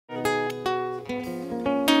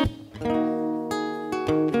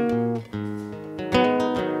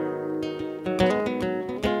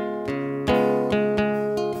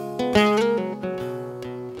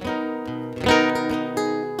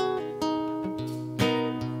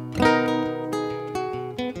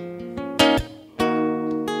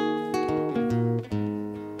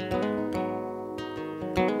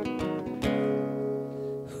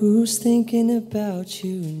Who's thinking about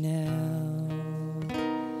you now?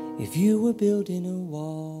 If you were building a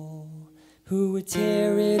wall, who would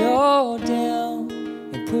tear it all down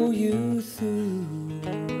and pull you through?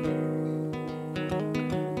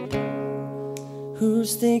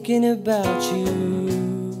 Who's thinking about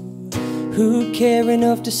you? Who'd care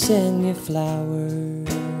enough to send you flowers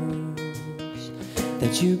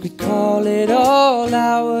that you could call it all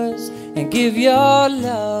hours and give your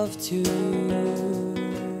love to?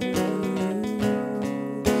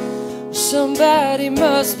 Somebody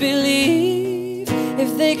must believe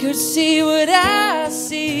if they could see what I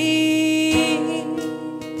see.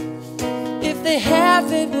 If they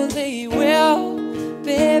haven't, well they will,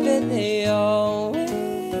 baby, they always.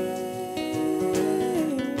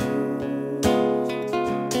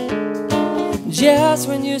 Just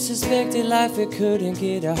when you suspected life it couldn't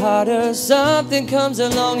get harder, something comes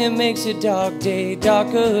along and makes your dark day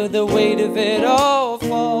darker. The weight of it all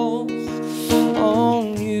falls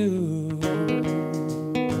on you.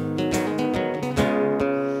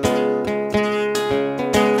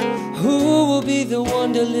 Who will be the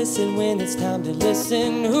one to listen when it's time to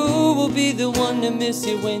listen? Who will be the one to miss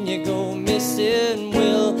you when you go missing?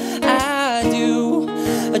 Will I do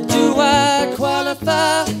I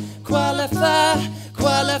qualify?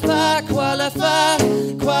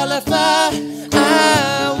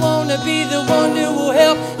 I wanna be the one who will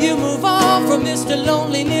help you move on from Mr.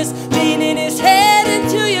 Loneliness, leaning his head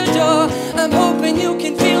into your door. I'm hoping you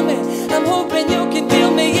can feel me, I'm hoping you can feel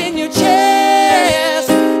me in your chest,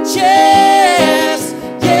 yes.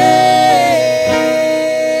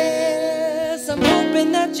 I'm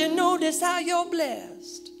hoping that you notice how you're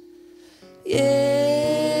blessed.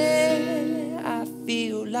 Yeah, I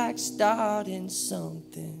feel like starting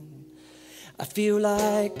something. I feel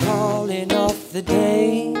like calling off the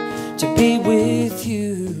day to be with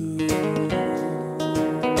you.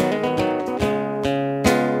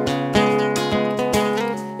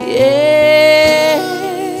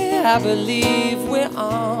 Yeah, I believe we're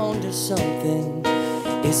on to something.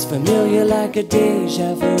 It's familiar like a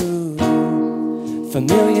deja vu,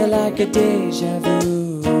 familiar like a deja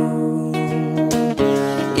vu.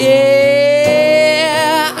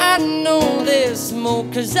 Yeah, I know there's more,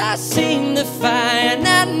 'cause I seen the fire, and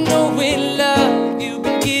I know in love you've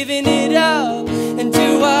been giving it up. And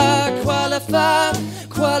do I qualify?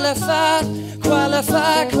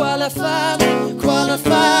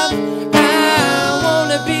 I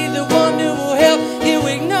wanna be the one who will help you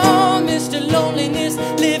ignore Mr. Loneliness,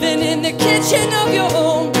 living in the kitchen of your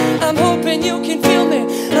home. I'm hoping you can feel me,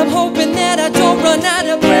 I'm hoping that I don't run out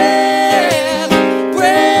of breath,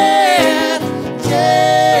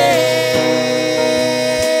 yeah.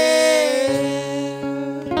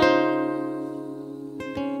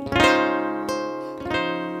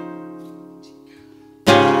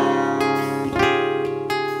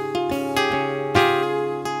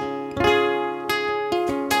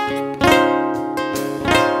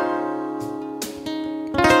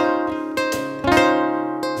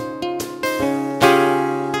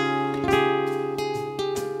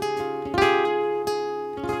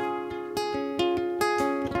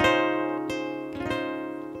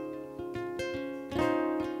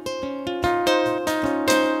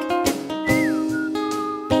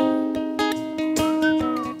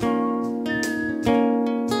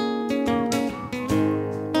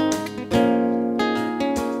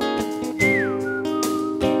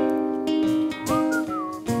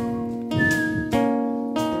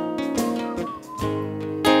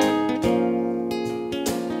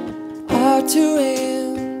 Our two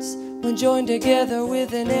hands, when joined together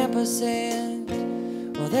with an ampersand,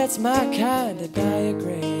 well, that's my kind of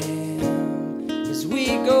diagram, as we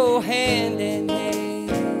go hand in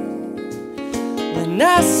hand. When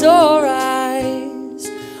I saw our eyes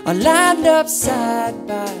are lined up side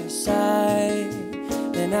by side,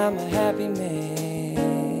 then I'm a happy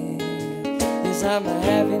man. Yes, I'm a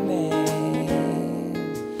happy man.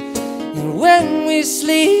 And when we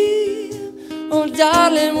sleep, oh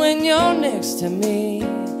darling, when you're next to me,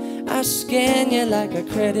 I scan you like a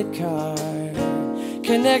credit card,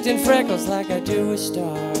 connecting freckles like I do with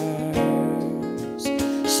stars.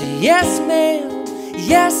 Say yes ma'am,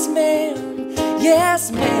 yes ma'am, yes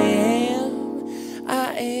ma'am,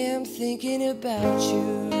 I am thinking about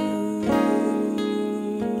you.